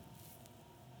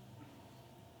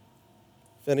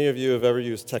If any of you have ever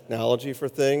used technology for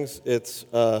things, it's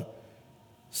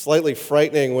slightly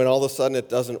frightening when all of a sudden it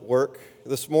doesn't work.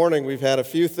 This morning we've had a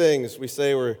few things. We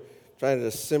say we're trying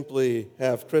to simply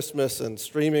have Christmas and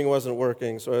streaming wasn't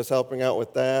working, so I was helping out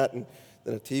with that, and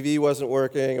then a TV wasn't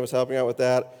working, I was helping out with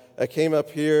that. I came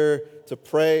up here to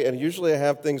pray, and usually I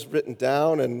have things written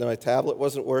down, and my tablet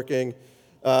wasn't working,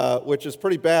 which is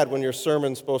pretty bad when your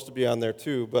sermon's supposed to be on there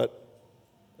too, but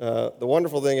the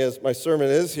wonderful thing is my sermon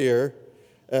is here,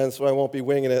 and so I won't be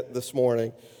winging it this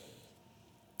morning.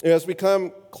 As we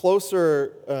come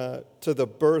closer to the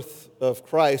birth of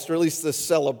Christ, or at least the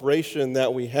celebration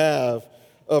that we have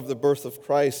of the birth of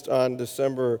Christ on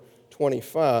December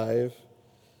 25,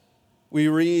 we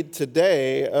read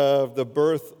today of the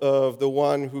birth of the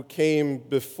one who came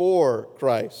before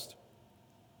Christ.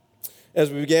 As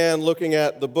we began looking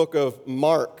at the book of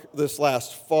Mark this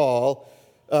last fall,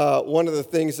 one of the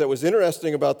things that was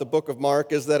interesting about the book of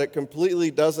Mark is that it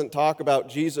completely doesn't talk about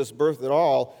Jesus' birth at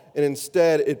all, and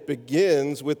instead it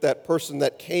begins with that person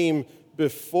that came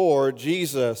before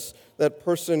Jesus, that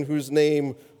person whose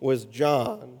name was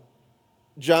John.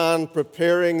 John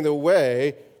preparing the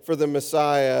way for the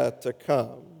Messiah to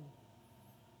come.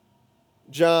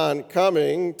 John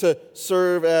coming to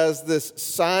serve as this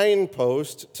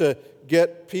signpost to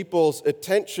get people's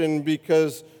attention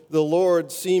because the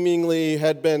Lord seemingly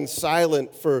had been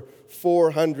silent for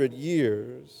 400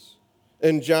 years.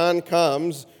 And John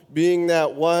comes being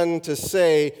that one to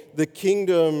say, the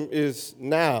kingdom is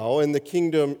now, and the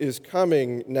kingdom is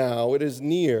coming now. It is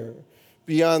near.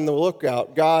 Be on the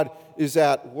lookout. God is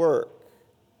at work.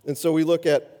 And so we look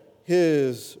at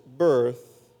his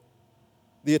birth,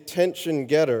 the attention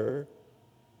getter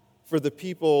for the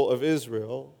people of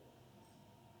Israel,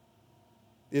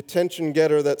 the attention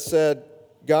getter that said,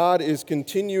 God is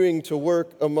continuing to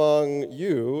work among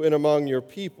you and among your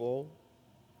people.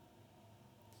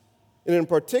 And in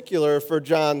particular, for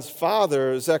John's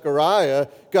father, Zechariah,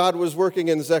 God was working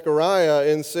in Zechariah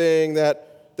in saying that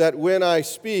when I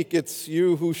speak, it's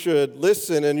you who should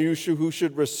listen and you who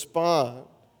should respond.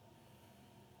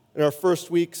 In our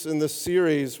first weeks in this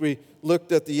series, we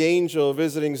looked at the angel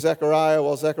visiting Zechariah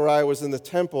while Zechariah was in the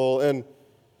temple, and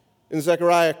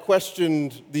Zechariah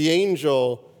questioned the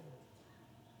angel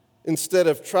instead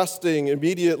of trusting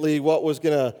immediately what was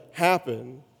going to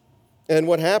happen. And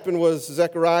what happened was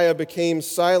Zechariah became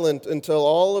silent until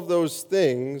all of those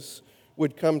things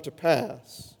would come to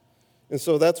pass. And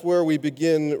so that's where we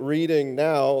begin reading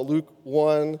now, Luke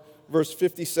 1, verse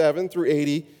 57 through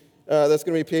 80. That's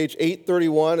going to be page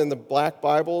 831 in the black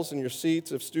Bibles in your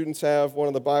seats. If students have one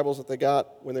of the Bibles that they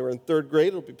got when they were in third grade,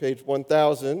 it'll be page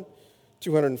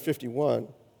 1251.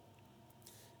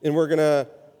 And we're going to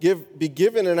be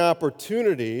given an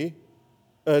opportunity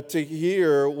to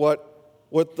hear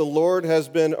what the Lord has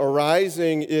been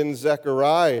arising in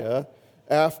Zechariah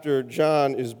after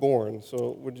John is born.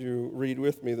 So would you read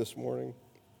with me this morning?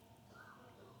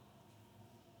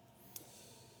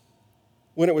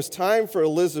 When it was time for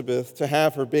Elizabeth to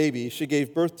have her baby, she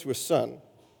gave birth to a son.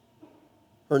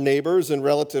 Her neighbors and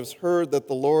relatives heard that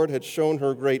the Lord had shown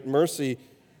her great mercy,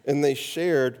 and they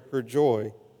shared her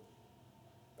joy.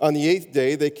 On the 8th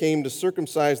day, they came to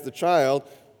circumcise the child,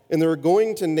 and they were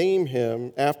going to name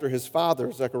him after his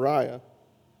father, Zechariah.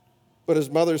 But his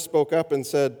mother spoke up and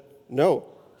said, "No,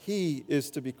 he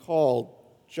is to be called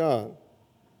John."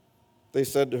 They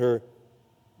said to her,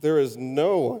 "There is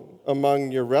no one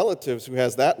among your relatives who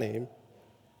has that name."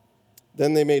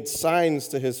 Then they made signs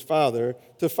to his father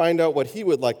to find out what he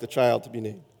would like the child to be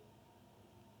named.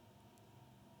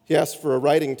 He asked for a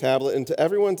writing tablet, and to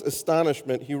everyone's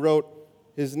astonishment, he wrote,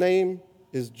 "His name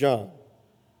is John."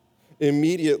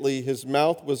 Immediately his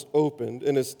mouth was opened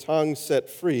and his tongue set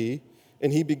free,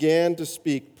 and he began to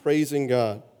speak, praising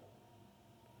God.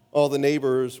 All the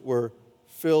neighbors were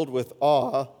filled with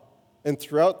awe, and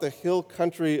throughout the hill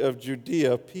country of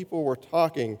Judea, people were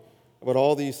talking about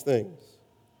all these things.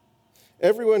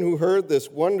 Everyone who heard this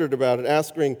wondered about it,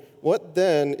 asking, "What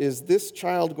then is this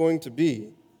child going to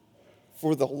be?"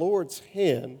 For the Lord's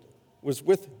hand was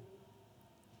with him.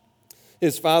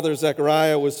 His father,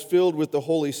 Zechariah, was filled with the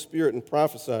Holy Spirit and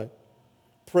prophesied,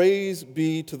 "Praise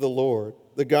be to the Lord,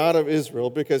 the God of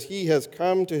Israel, because he has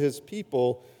come to his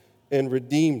people and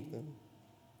redeemed them.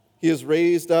 He has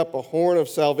raised up a horn of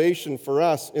salvation for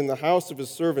us in the house of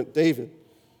his servant David,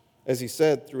 as he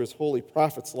said through his holy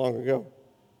prophets long ago.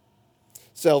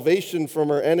 Salvation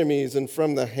from our enemies and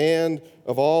from the hand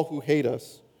of all who hate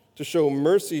us, to show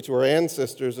mercy to our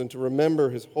ancestors and to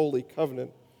remember his holy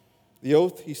covenant, the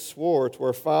oath he swore to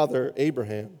our father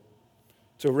Abraham,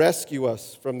 to rescue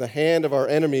us from the hand of our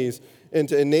enemies and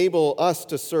to enable us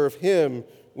to serve him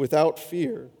without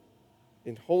fear,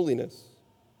 in holiness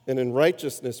and in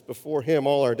righteousness before him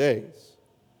all our days.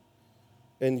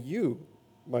 And you,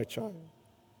 my child,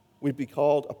 would be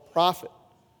called a prophet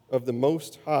of the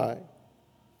Most High,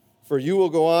 for you will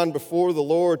go on before the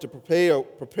Lord to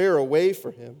prepare a way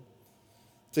for him,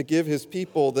 to give his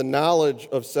people the knowledge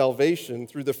of salvation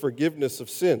through the forgiveness of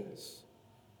sins,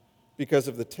 because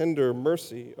of the tender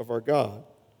mercy of our God,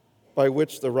 by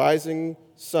which the rising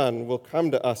sun will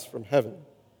come to us from heaven,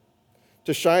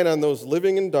 to shine on those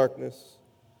living in darkness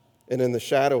and in the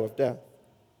shadow of death,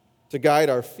 to guide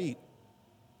our feet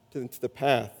into the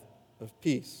path of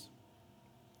peace.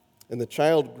 And the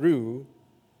child grew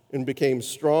and became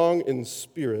strong in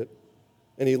spirit,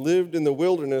 and he lived in the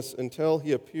wilderness until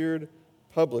he appeared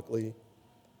publicly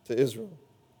to Israel.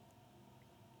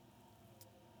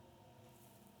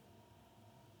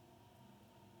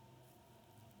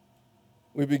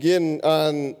 We begin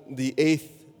on the 8th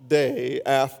day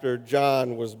after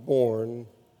John was born.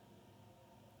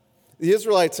 The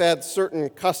Israelites had certain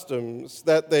customs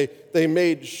that they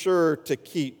made sure to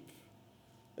keep.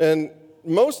 And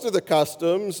most of the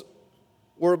customs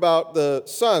were about the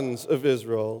sons of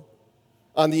Israel.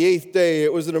 On the 8th day,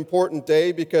 it was an important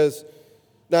day because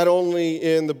not only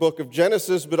in the book of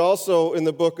Genesis, but also in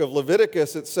the book of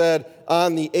Leviticus, it said,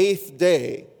 on the 8th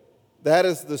day. That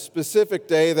is the specific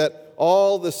day that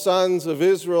all the sons of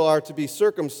Israel are to be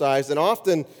circumcised. And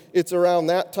often it's around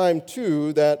that time,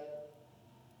 too, that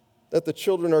the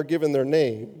children are given their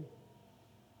name.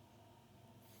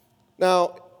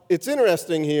 Now, it's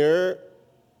interesting here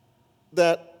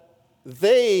that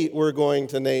they were going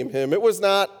to name him. It was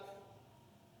not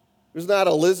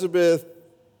Elizabeth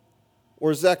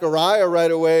or Zechariah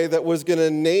right away that was going to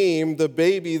name the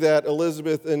baby that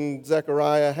Elizabeth and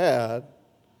Zechariah had.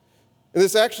 And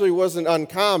this actually wasn't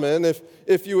uncommon.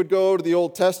 If you would go to the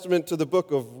Old Testament to the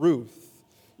book of Ruth,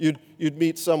 you'd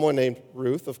meet someone named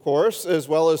Ruth, of course, as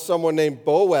well as someone named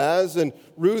Boaz. And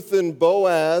Ruth and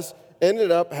Boaz ended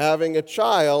up having a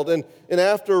child. And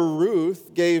after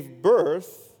Ruth gave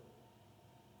birth,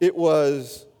 it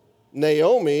was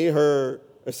Naomi, her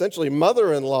essentially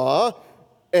mother-in-law,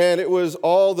 and it was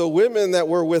all the women that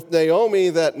were with Naomi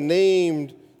that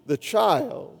named the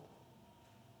child.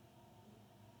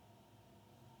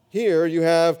 Here you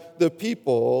have the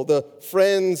people, the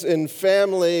friends and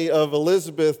family of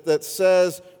Elizabeth that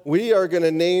says, we are going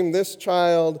to name this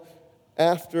child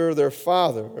after their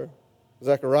father,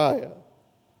 Zechariah.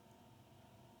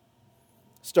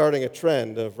 Starting a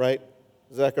trend of, right,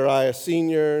 Zechariah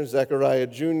Sr., Zechariah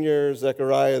Jr.,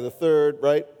 Zechariah the Third,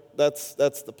 right? That's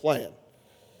the plan.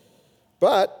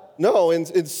 But no,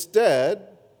 instead,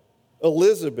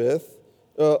 Elizabeth,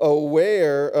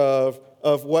 aware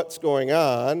of what's going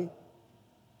on,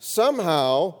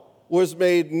 somehow was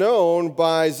made known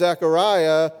by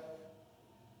Zechariah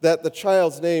that the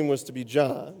child's name was to be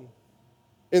John.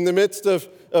 In the midst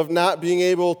of not being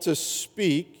able to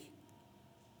speak,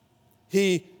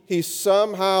 he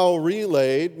somehow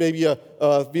relayed, maybe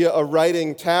via a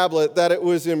writing tablet, that it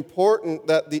was important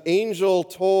that the angel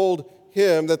told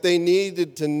him that they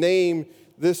needed to name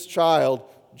this child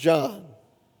John.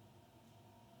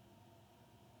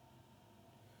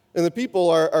 And the people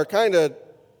are kind of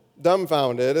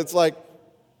dumbfounded. It's like,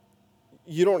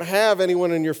 you don't have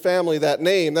anyone in your family that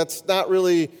name. That's not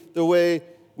really the way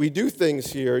we do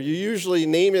things here. You usually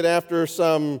name it after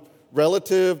some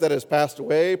relative that has passed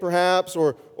away, perhaps,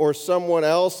 or someone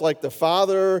else like the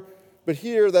father. But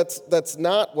here, that's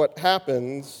not what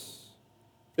happens.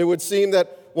 It would seem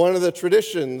that one of the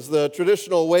traditions, the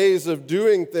traditional ways of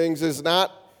doing things, is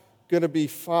not going to be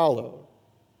followed.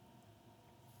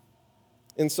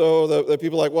 And so the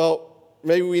people are like, well,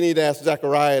 maybe we need to ask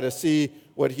Zechariah to see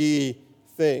what he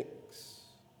thinks.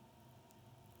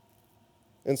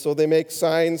 And so they make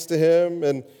signs to him,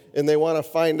 and they want to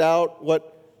find out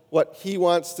what he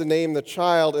wants to name the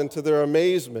child, and to their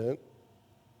amazement,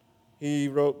 he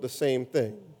wrote the same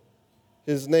thing.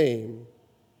 His name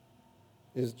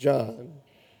is John.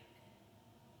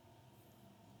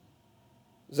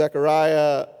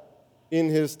 Zechariah, in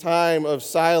his time of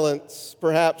silence,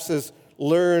 perhaps has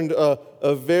learned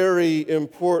a very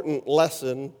important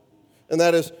lesson, and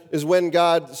that is when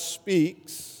God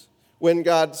speaks, when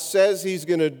God says he's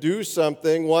going to do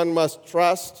something, one must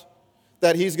trust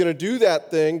that he's going to do that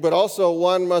thing, but also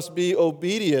one must be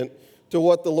obedient to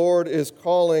what the Lord is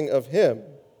calling of him.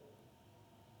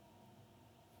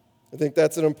 I think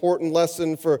that's an important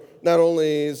lesson for not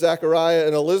only Zechariah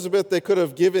and Elizabeth. They could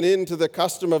have given in to the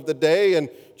custom of the day and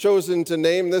chosen to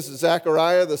name this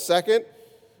Zechariah the second,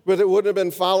 but it wouldn't have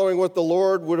been following what the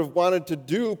Lord would have wanted to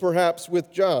do, perhaps,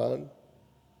 with John.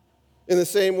 In the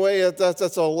same way,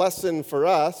 that's a lesson for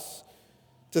us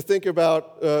to think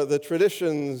about the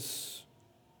traditions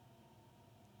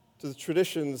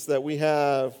that we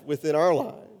have within our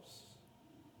lives.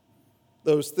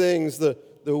 Those things, the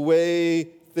way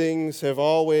things have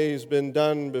always been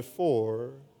done before.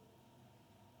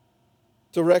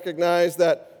 To recognize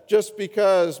that just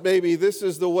because maybe this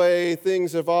is the way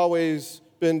things have always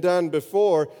been done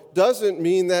before doesn't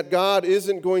mean that God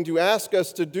isn't going to ask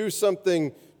us to do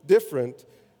something different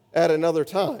at another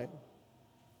time.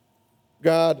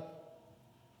 God,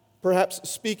 perhaps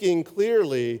speaking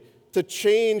clearly to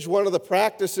change one of the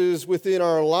practices within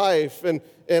our life and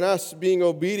us being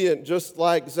obedient, just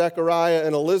like Zechariah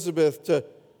and Elizabeth,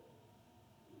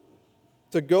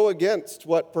 to go against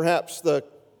what perhaps the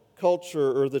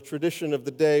culture or the tradition of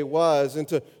the day was, and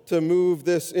to move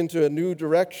this into a new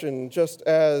direction, just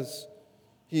as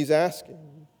he's asking.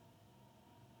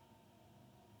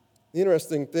 The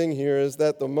interesting thing here is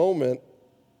that the moment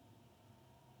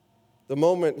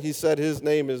he said his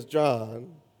name is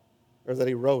John, or that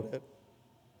he wrote it,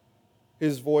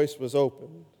 his voice was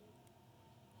opened.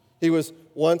 He was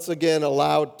once again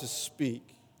allowed to speak.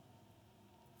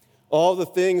 All the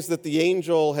things that the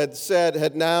angel had said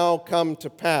had now come to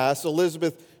pass.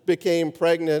 Elizabeth became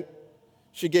pregnant.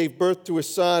 She gave birth to a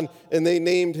son, and they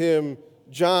named him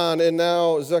John. And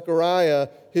now Zechariah,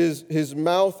 his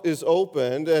mouth is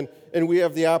opened, and we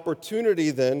have the opportunity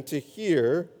then to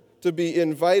hear, to be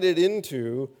invited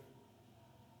into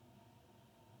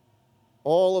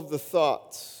all of the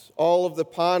thoughts, all of the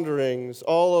ponderings,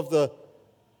 all of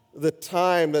the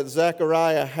time that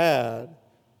Zechariah had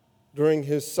during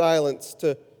his silence,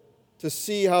 to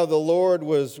see how the Lord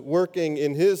was working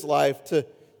in his life,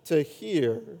 to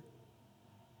hear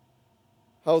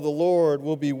how the Lord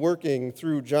will be working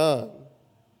through John.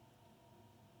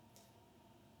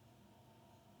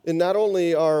 And not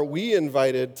only are we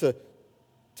invited to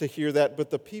hear that, but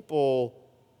the people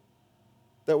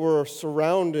that were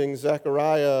surrounding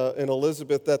Zechariah and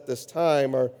Elizabeth at this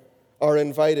time are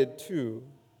invited too.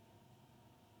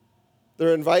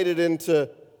 They're invited into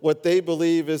what they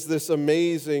believe is this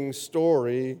amazing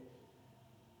story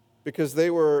because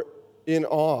they were in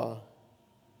awe.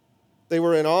 They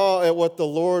were in awe at what the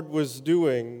Lord was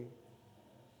doing.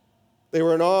 They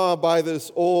were in awe by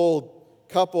this old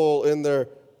couple in their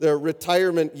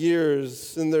retirement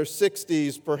years, in their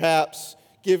 60s perhaps,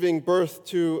 giving birth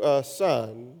to a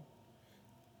son.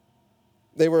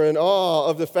 They were in awe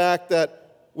of the fact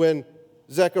that when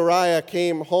Zechariah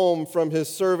came home from his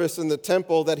service in the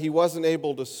temple that he wasn't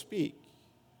able to speak.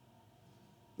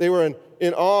 They were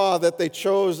in awe that they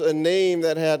chose a name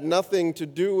that had nothing to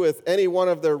do with any one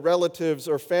of their relatives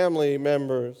or family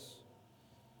members.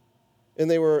 And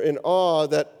they were in awe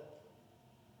that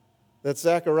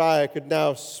Zechariah could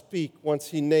now speak once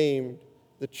he named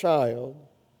the child.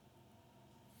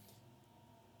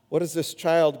 What is this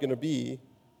child going to be?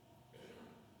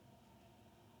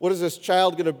 What is this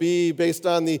child going to be based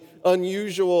on the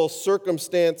unusual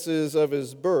circumstances of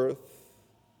his birth?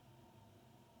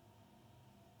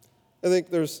 I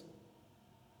think there's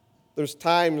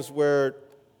times where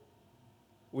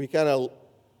we kind of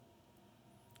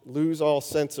lose all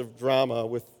sense of drama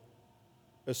with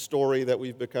a story that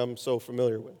we've become so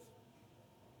familiar with.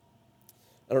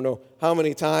 I don't know how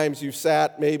many times you've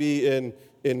sat maybe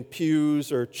in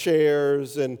pews or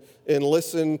chairs and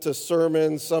listened to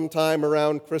sermons sometime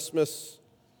around Christmas.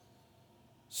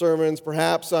 Sermons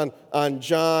perhaps on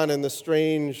John and the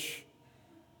strange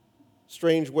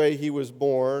way he was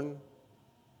born.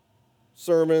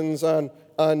 Sermons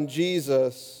on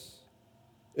Jesus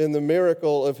and the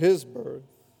miracle of his birth.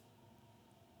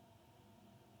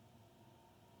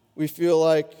 We feel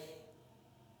like,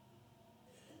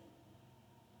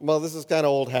 well, this is kind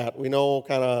of old hat. We know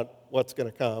kind of what's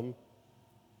going to come.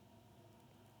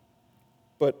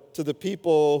 But to the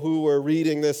people who were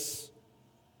reading this,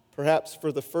 perhaps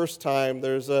for the first time,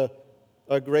 there's a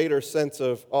greater sense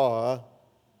of awe.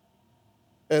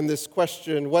 And this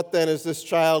question, what then is this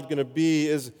child going to be,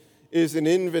 is an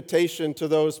invitation to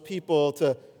those people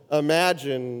to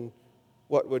imagine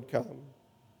what would come.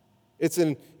 It's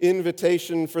an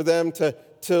invitation for them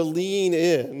to lean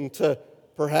in to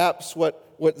perhaps what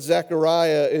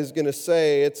Zechariah is going to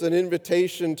say. It's an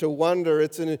invitation to wonder.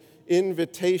 It's an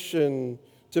invitation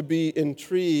to be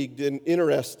intrigued and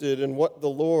interested in what the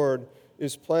Lord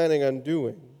is planning on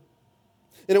doing.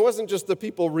 And it wasn't just the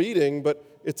people reading, but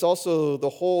it's also the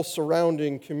whole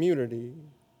surrounding community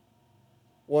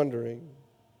wondering.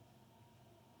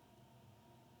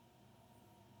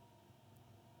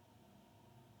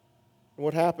 And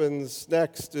what happens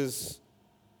next is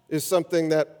something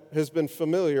that has been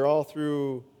familiar all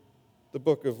through the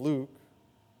book of Luke,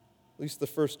 at least the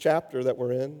first chapter that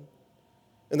we're in,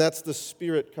 and that's the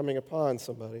Spirit coming upon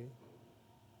somebody.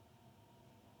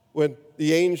 When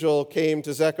the angel came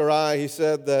to Zechariah, he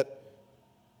said that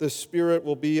the Spirit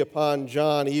will be upon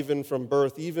John even from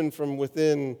birth, even from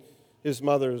within his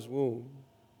mother's womb.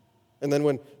 And then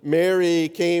when Mary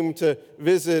came to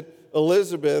visit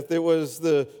Elizabeth, it was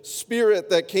the Spirit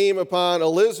that came upon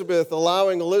Elizabeth,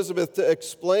 allowing Elizabeth to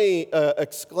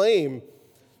exclaim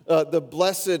the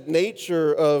blessed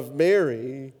nature of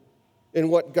Mary and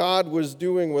what God was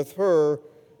doing with her.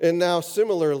 And now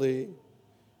similarly,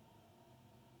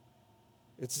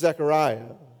 it's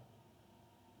Zechariah.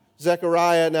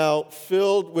 Zechariah now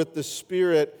filled with the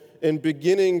Spirit and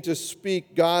beginning to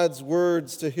speak God's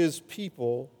words to his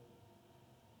people.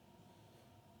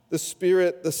 The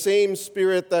Spirit, the same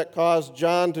Spirit that caused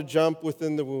John to jump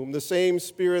within the womb, the same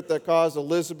Spirit that caused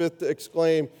Elizabeth to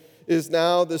exclaim, is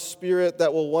now the Spirit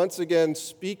that will once again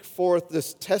speak forth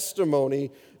this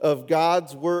testimony of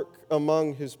God's work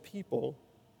among his people.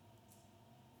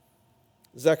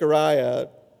 Zechariah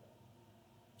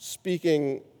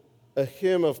speaking a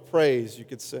hymn of praise, you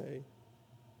could say.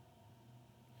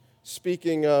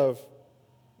 Speaking of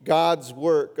God's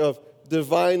work, of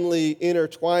divinely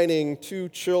intertwining two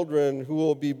children who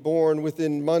will be born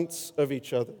within months of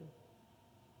each other,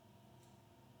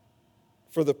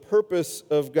 for the purpose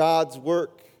of God's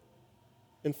work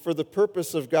and for the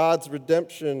purpose of God's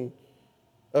redemption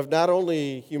of not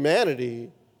only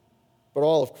humanity, but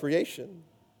all of creation.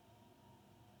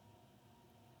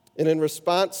 And in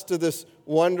response to this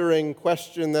wondering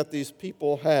question that these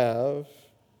people have,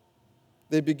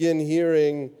 they begin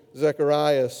hearing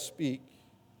Zechariah speak.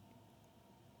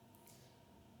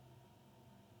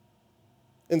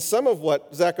 And some of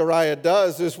what Zechariah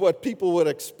does is what people would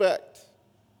expect.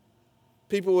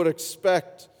 People would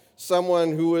expect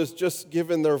someone who was just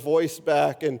given their voice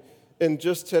back and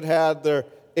just had their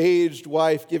aged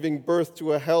wife giving birth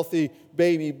to a healthy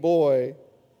baby boy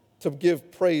to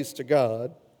give praise to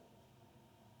God.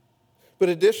 But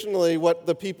additionally, what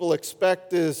the people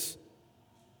expect is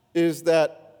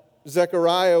that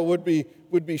Zechariah would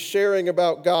be sharing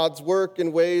about God's work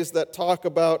in ways that talk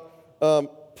about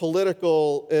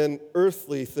political and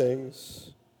earthly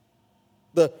things.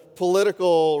 The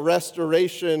political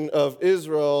restoration of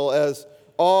Israel as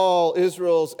all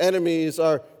Israel's enemies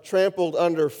are trampled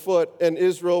underfoot, and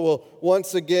Israel will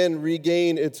once again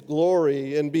regain its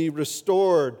glory and be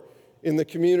restored in the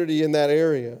community in that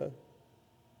area.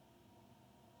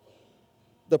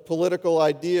 The political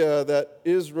idea that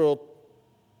Israel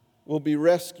will be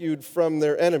rescued from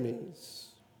their enemies.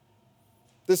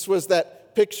 This was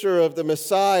that picture of the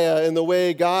Messiah and the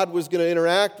way God was going to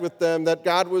interact with them, that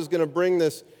God was going to bring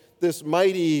this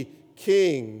mighty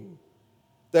king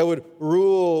that would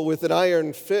rule with an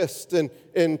iron fist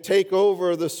and take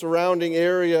over the surrounding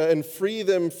area and free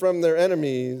them from their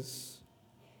enemies,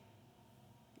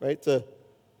 right? To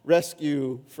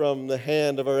rescue from the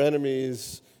hand of our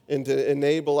enemies and to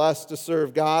enable us to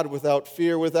serve God without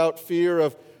fear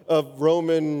of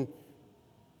Roman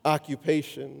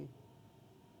occupation,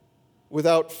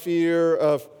 without fear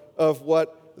of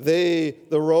what the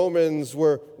Romans,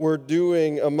 were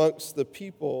doing amongst the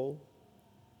people.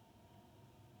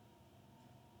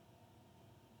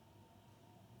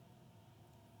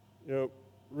 You know,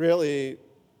 really,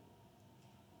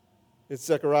 it's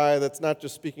Zechariah that's not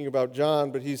just speaking about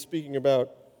John, but he's speaking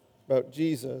about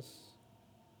Jesus.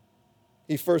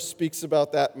 He first speaks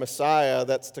about that Messiah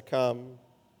that's to come,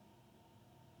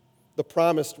 the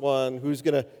promised one who's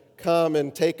going to come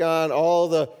and take on all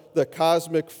the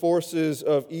cosmic forces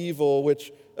of evil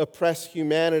which oppress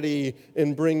humanity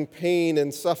and bring pain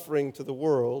and suffering to the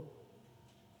world.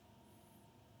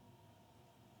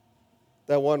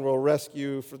 That one will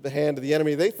rescue from the hand of the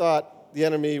enemy. They thought the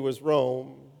enemy was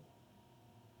Rome.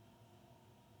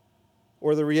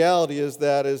 Or the reality is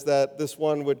that this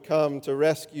one would come to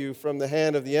rescue from the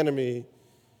hand of the enemy,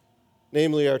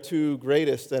 namely our two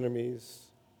greatest enemies,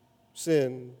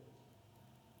 sin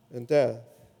and death.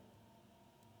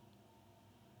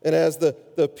 And as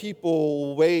the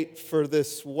people wait for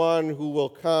this one who will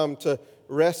come to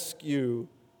rescue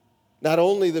not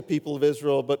only the people of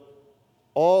Israel, but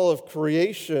all of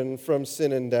creation from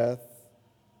sin and death,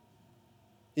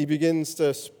 he begins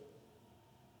to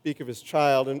speak of his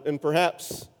child. And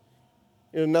perhaps,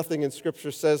 nothing in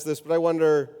Scripture says this, but I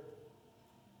wonder,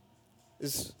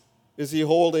 is he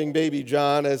holding baby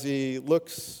John as he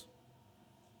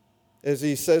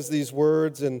says these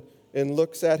words and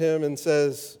looks at him and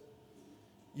says,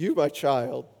 "You, my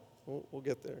child." We'll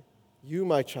get there. "You,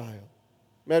 my child."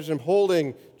 Imagine him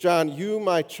holding John. "You,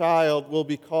 my child, will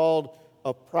be called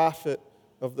a prophet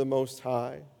of the Most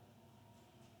High.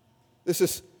 This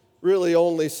is really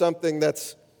only something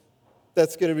that's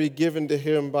going to be given to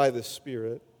him by the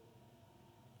Spirit.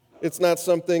 It's not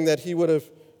something that he would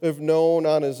have known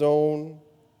on his own.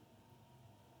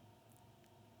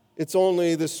 It's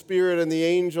only the Spirit and the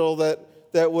angel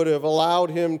that would have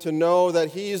allowed him to know that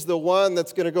he's the one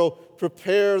that's going to go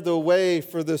prepare the way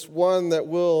for this one that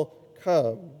will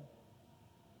come.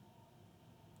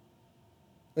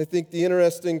 I think the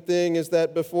interesting thing is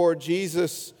that before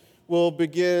Jesus will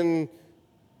begin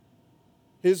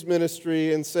his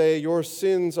ministry and say, "Your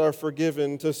sins are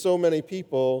forgiven," to so many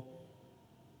people,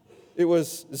 it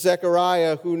was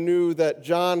Zechariah who knew that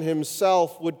John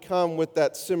himself would come with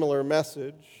that similar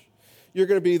message. You're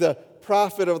going to be the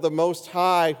prophet of the Most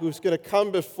High who's going to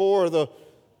come before the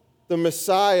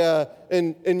Messiah,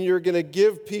 and you're going to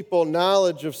give people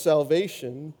knowledge of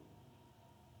salvation.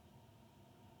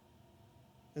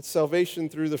 It's salvation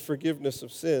through the forgiveness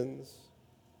of sins.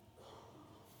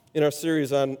 In our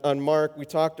series on Mark, we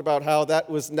talked about how that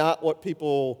was not what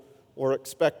people were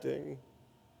expecting.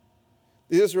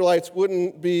 The Israelites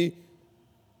wouldn't be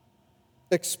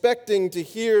expecting to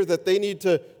hear that they need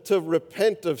to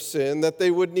repent of sin, that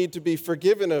they would need to be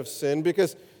forgiven of sin,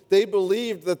 because they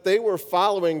believed that they were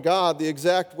following God the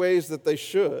exact ways that they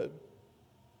should.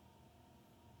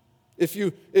 If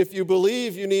you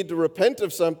believe you need to repent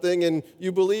of something and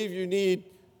you believe you need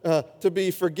to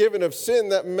be forgiven of sin,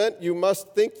 that meant you must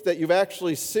think that you've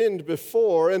actually sinned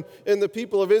before. And the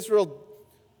people of Israel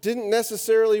didn't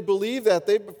necessarily believe that.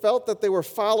 They felt that they were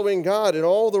following God in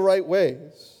all the right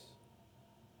ways.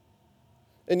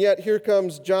 And yet here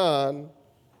comes John.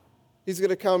 He's going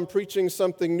to come preaching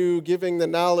something new, giving the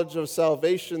knowledge of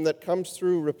salvation that comes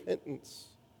through repentance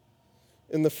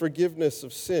and the forgiveness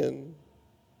of sin.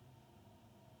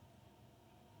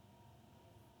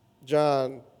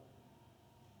 John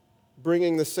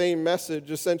bringing the same message,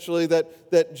 essentially,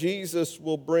 that Jesus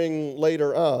will bring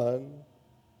later on.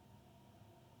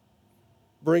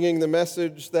 Bringing the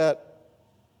message that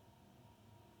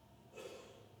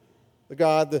the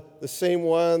God, the same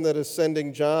one that is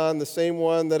sending John, the same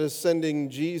one that is sending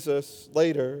Jesus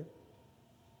later,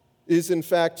 is in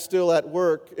fact still at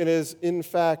work and is in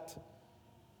fact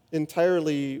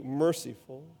entirely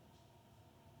merciful.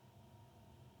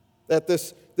 That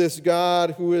this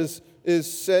God who is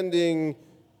sending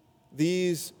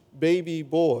these baby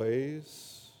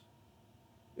boys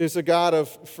is a God of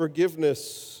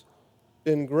forgiveness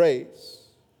and grace.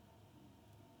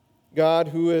 God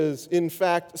who is in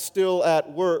fact still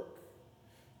at work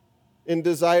in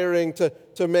desiring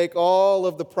to make all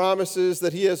of the promises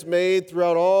that he has made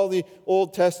throughout all the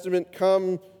Old Testament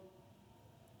come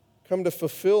to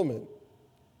fulfillment.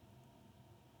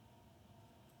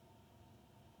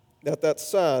 That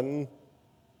Son,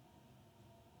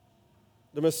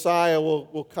 the Messiah,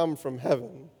 will come from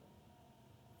heaven.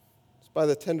 It's by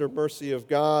the tender mercy of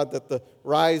God that the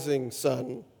rising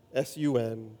sun,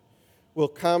 S-U-N, will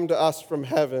come to us from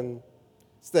heaven.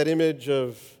 It's that image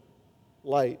of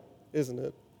light, isn't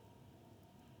it?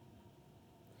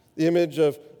 The image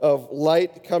of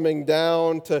light coming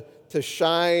down to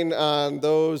shine on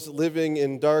those living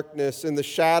in darkness, in the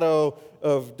shadow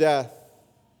of death,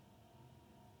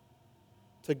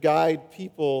 to guide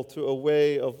people to a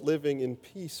way of living in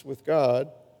peace with God.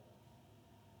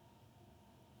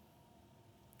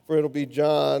 For it'll be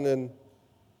John and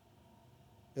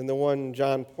the one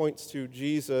John points to,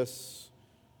 Jesus,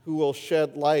 who will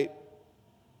shed light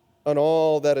on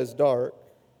all that is dark,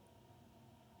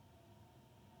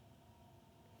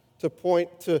 to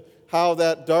point to how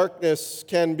that darkness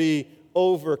can be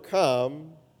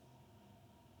overcome,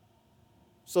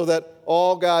 so that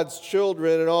all God's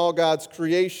children and all God's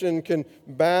creation can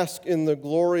bask in the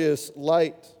glorious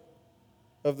light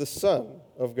of the Son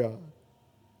of God.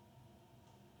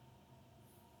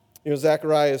 You know,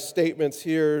 Zechariah's statements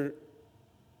here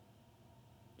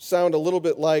sound a little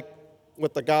bit like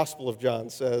what the Gospel of John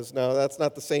says. Now, that's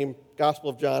not the same, Gospel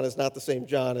of John is not the same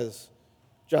John as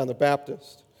John the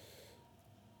Baptist.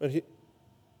 But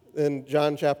in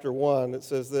John chapter 1, it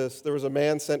says this: "There was a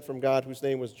man sent from God whose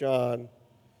name was John.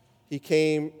 He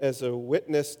came as a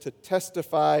witness to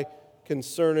testify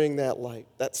concerning that light,"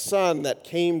 that sun that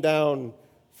came down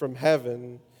from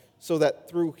heaven, "so that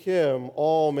through him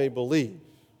all may believe."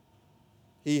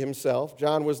 He himself,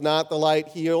 John, was not the light.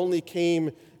 He only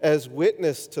came as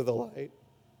witness to the light.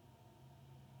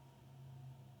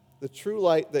 The true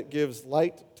light that gives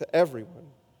light to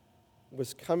everyone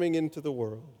was coming into the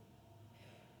world.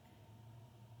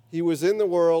 He was in the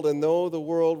world, and though the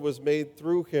world was made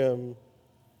through him,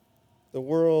 the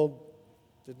world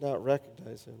did not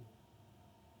recognize him.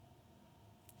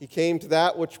 He came to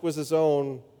that which was his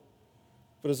own,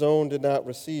 but his own did not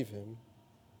receive him.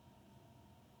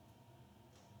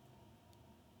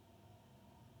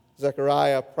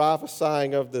 Zechariah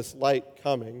prophesying of this light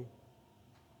coming,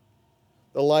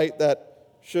 the light that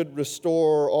should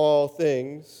restore all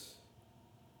things.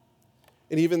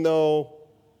 And even though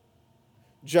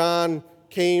John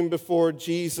came before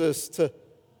Jesus to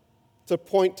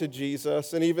point to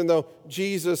Jesus, and even though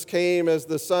Jesus came as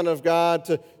the Son of God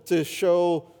to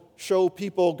show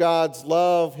people God's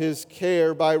love, his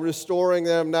care, by restoring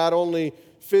them not only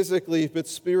physically but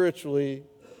spiritually,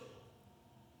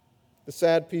 the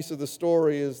sad piece of the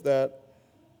story is that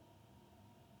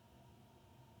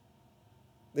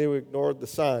they ignored the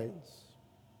signs.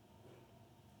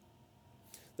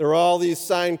 There were all these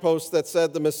signposts that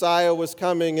said the Messiah was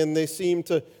coming, and they seemed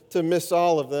to miss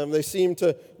all of them. They seemed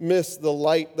to miss the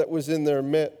light that was in their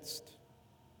midst.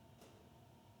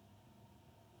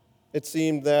 It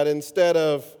seemed that instead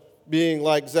of being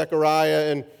like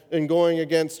Zechariah and going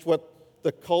against what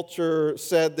the culture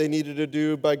said they needed to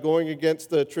do by going against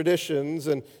the traditions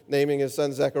and naming his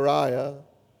son Zechariah,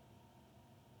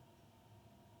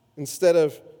 instead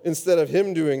of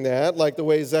him doing that, like the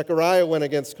way Zechariah went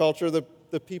against culture,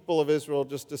 the people of Israel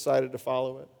just decided to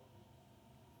follow it.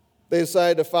 They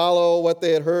decided to follow what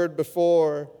they had heard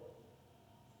before.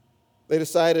 They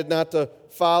decided not to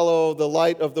follow the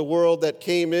light of the world that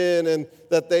came in and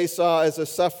that they saw as a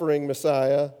suffering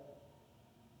Messiah.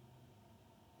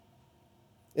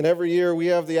 And every year we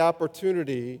have the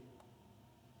opportunity,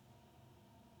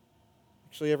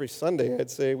 actually every Sunday I'd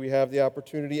say we have the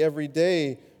opportunity, every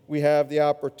day we have the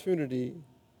opportunity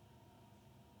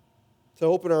to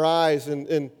open our eyes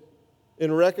and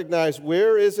recognize,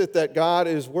 where is it that God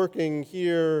is working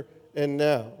here and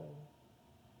now?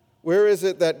 Where is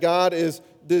it that God is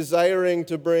desiring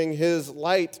to bring his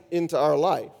light into our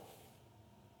life?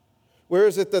 Where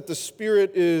is it that the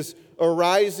Spirit is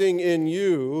arising in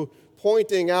you,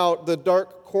 pointing out the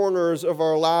dark corners of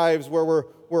our lives where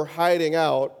we're hiding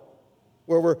out,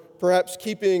 where we're perhaps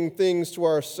keeping things to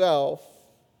ourselves?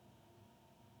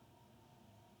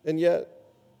 And yet,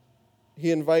 he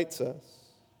invites us.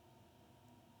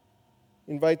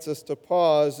 He invites us to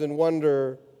pause and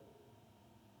wonder.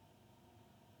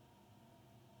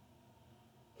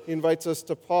 He invites us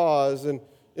to pause and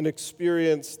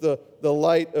experience the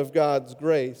light of God's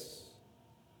grace.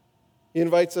 He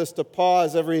invites us to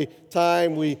pause every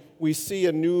time we see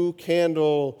a new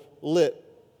candle lit,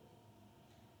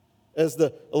 as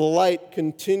the light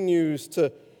continues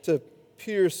to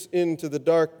pierce into the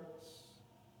darkness.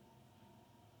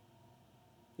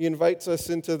 He invites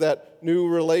us into that new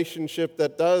relationship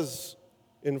that does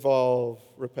involve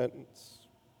repentance,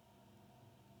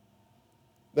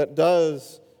 that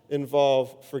does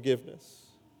involve forgiveness,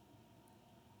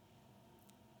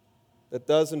 that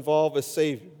does involve a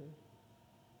Savior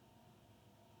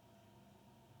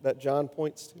that John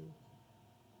points to.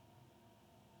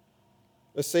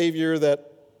 A Savior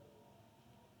that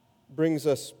brings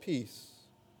us peace.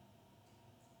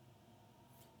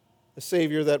 A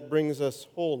Savior that brings us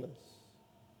wholeness.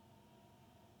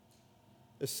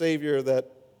 A Savior that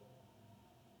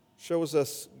shows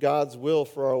us God's will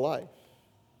for our life.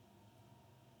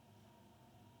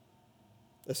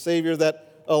 A Savior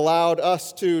that allowed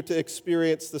us to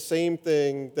experience the same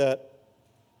thing that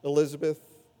Elizabeth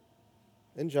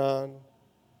and John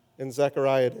and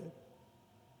Zechariah did.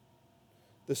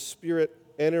 The Spirit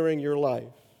entering your life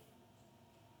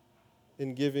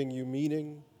and giving you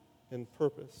meaning and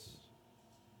purpose,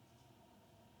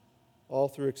 all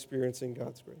through experiencing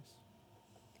God's grace.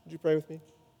 Would you pray with me?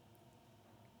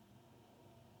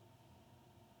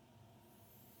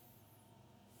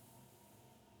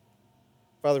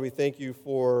 Father, we thank you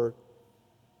for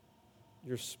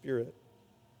your Spirit.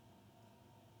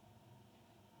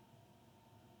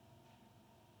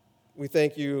 We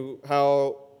thank you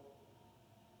how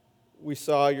we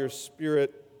saw your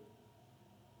Spirit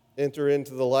enter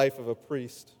into the life of a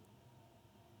priest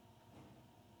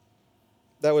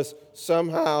that was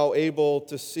somehow able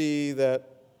to see that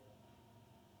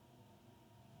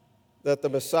the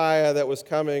Messiah that was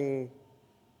coming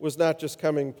was not just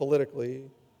coming politically,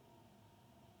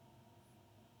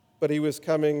 but he was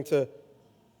coming to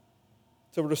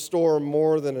restore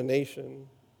more than a nation,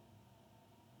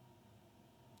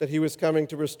 that he was coming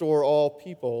to restore all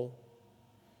people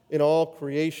in all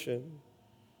creation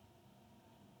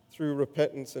through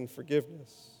repentance and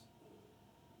forgiveness.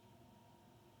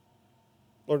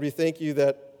 Lord, we thank you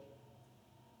that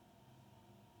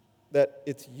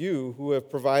it's you who have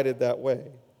provided that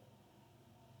way,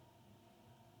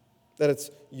 that it's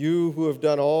you who have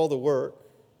done all the work,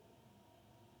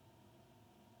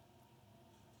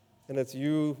 And it's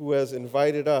you who has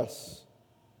invited us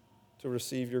to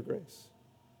receive your grace.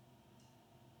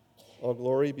 All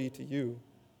glory be to you.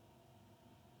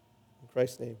 In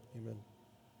Christ's name, amen.